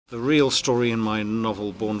The real story in my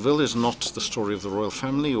novel Bourneville is not the story of the royal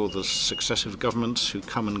family or the successive governments who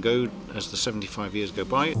come and go as the 75 years go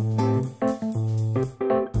by.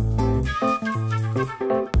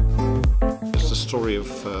 It's the story of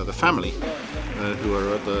the family who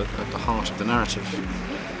are at the heart of the narrative.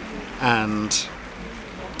 And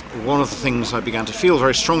one of the things I began to feel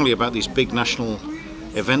very strongly about these big national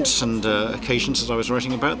events and occasions that I was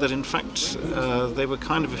writing about, that in fact they were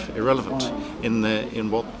kind of irrelevant in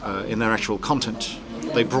their actual content.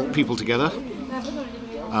 They brought people together,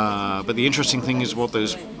 but the interesting thing is what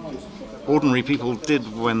those ordinary people did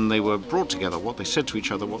when they were brought together, what they said to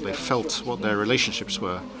each other, what they felt, what their relationships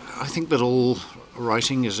were. I think that all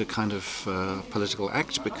writing is a kind of political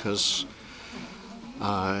act because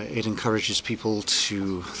it encourages people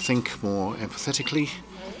to think more empathetically,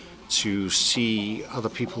 to see other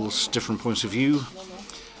people's different points of view.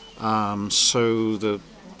 So the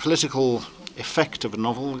political effect of a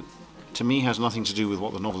novel, to me, has nothing to do with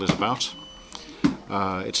what the novel is about.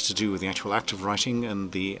 It's to do with the actual act of writing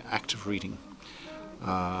and the act of reading,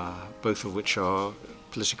 both of which are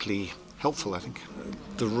politically helpful, I think.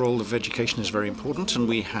 The role of education is very important, and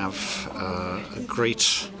we have a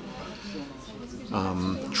great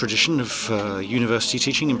tradition of university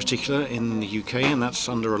teaching in particular in the UK, and that's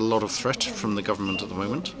under a lot of threat from the government at the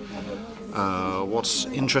moment. What's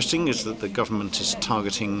interesting is that the government is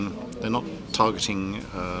they're not targeting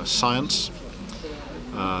science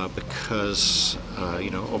because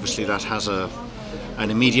obviously that has an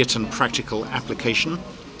immediate and practical application.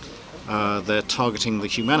 They're targeting the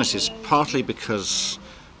humanities partly because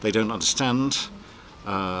they don't understand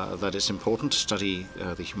that it's important to study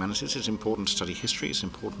the humanities, it's important to study history, it's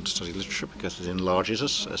important to study literature because it enlarges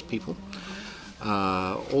us as people.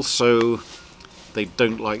 Also, they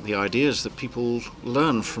don't like the ideas that people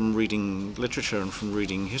learn from reading literature and from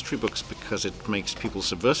reading history books because it makes people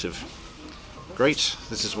subversive. Great,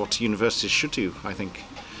 this is what universities should do, I think.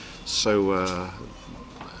 So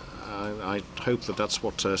I hope that that's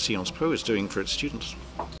what Sciences Po is doing for its students.